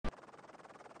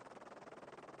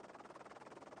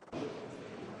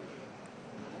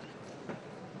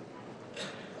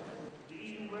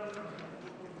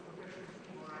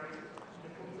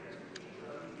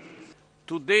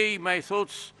Today, my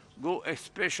thoughts go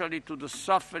especially to the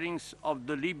sufferings of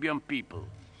the Libyan people.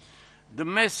 The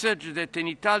message that an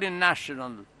Italian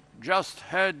national just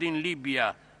heard in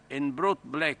Libya and brought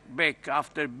back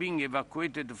after being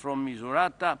evacuated from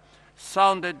Misurata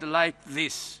sounded like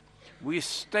this: we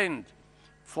stand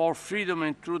for freedom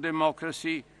and true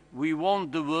democracy. We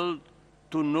want the world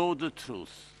to know the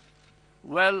truth.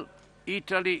 Well,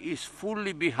 Italy is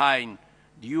fully behind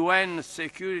the UN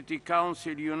Security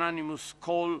Council unanimous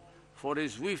call for a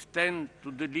swift end to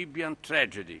the Libyan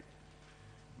tragedy.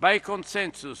 By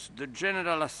consensus, the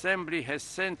General Assembly has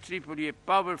sent Tripoli a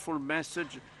powerful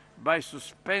message by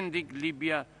suspending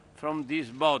Libya from this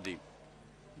body.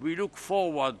 We look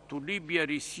forward to Libya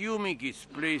resuming its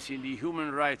place in the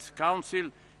Human Rights Council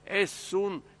as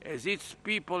soon as its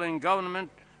people and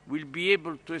government will be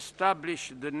able to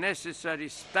establish the necessary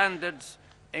standards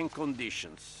and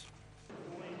conditions.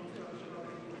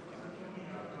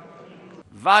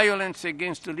 Violence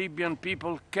against the Libyan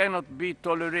people cannot be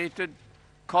tolerated.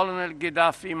 Colonel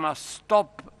Gaddafi must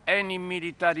stop any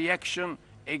military action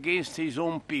against his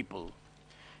own people.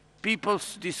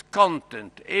 People's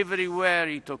discontent, everywhere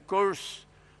it occurs,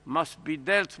 must be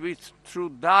dealt with through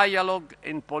dialogue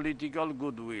and political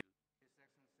goodwill.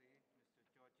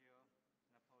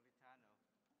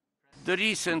 The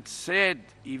recent sad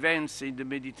events in the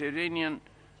Mediterranean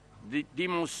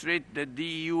demonstrate that the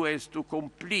EU has to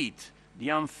complete the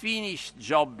unfinished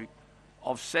job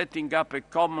of setting up a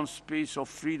common space of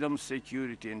freedom,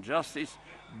 security and justice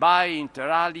by,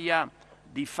 inter alia,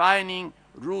 defining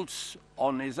rules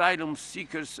on asylum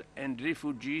seekers and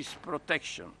refugees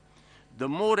protection. The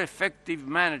more effective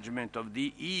management of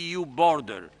the EU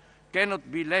border cannot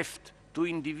be left to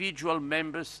individual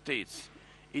member states.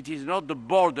 It is not the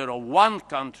border of one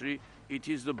country, it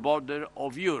is the border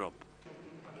of Europe.